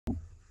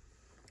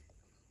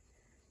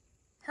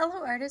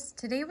Hello artists,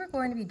 today we're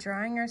going to be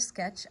drawing our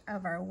sketch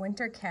of our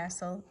winter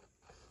castle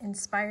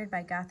inspired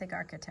by Gothic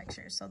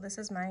architecture. So this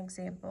is my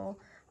example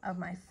of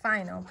my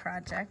final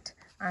project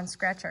on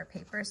scratch art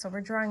paper. So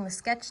we're drawing the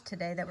sketch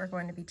today that we're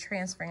going to be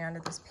transferring onto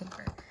this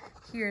paper.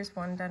 Here's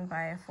one done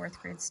by a 4th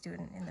grade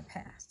student in the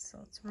past, so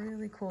it's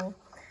really cool.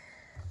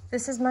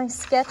 This is my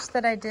sketch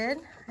that I did.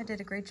 I did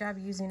a great job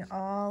using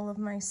all of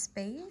my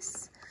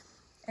space.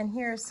 And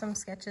here are some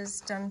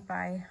sketches done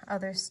by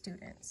other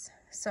students.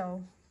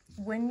 So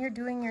when you're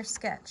doing your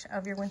sketch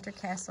of your winter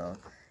castle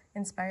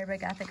inspired by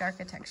Gothic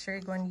architecture,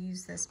 you're going to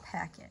use this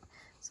packet.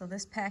 So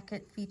this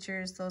packet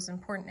features those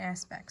important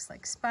aspects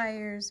like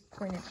spires,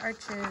 pointed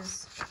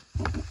arches,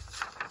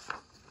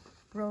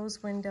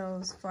 rose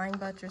windows, flying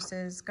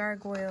buttresses,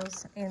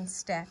 gargoyles, and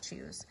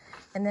statues.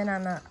 And then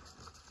on the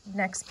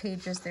next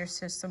pages, there's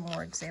just some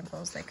more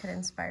examples that could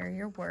inspire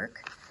your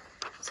work.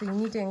 So you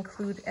need to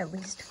include at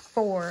least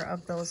 4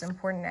 of those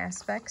important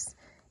aspects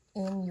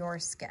in your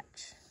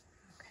sketch,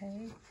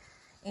 okay?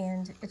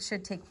 And it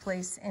should take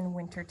place in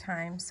winter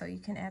time, so you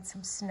can add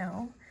some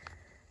snow.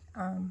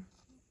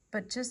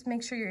 But just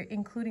make sure you're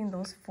including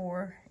those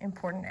 4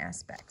 important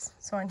aspects.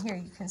 So on here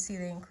you can see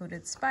they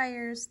included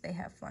spires, they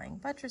have flying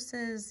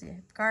buttresses, they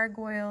have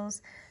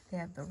gargoyles, they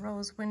have the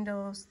rose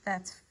windows,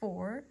 that's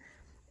 4.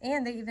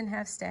 And they even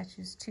have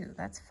statues too,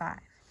 that's 5.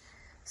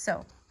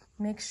 So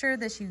make sure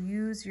that you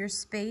use your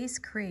space,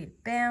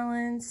 create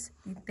balance.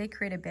 They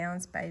create a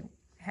balance by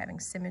having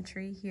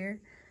symmetry here.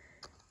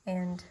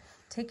 And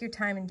take your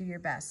time and do your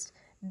best.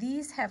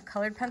 These have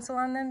colored pencil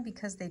on them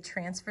because they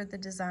transferred the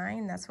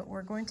design. That's what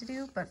we're going to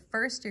do. But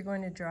first, you're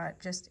going to draw it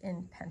just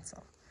in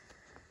pencil.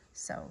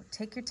 So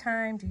take your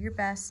time, do your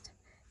best,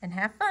 and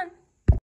have fun.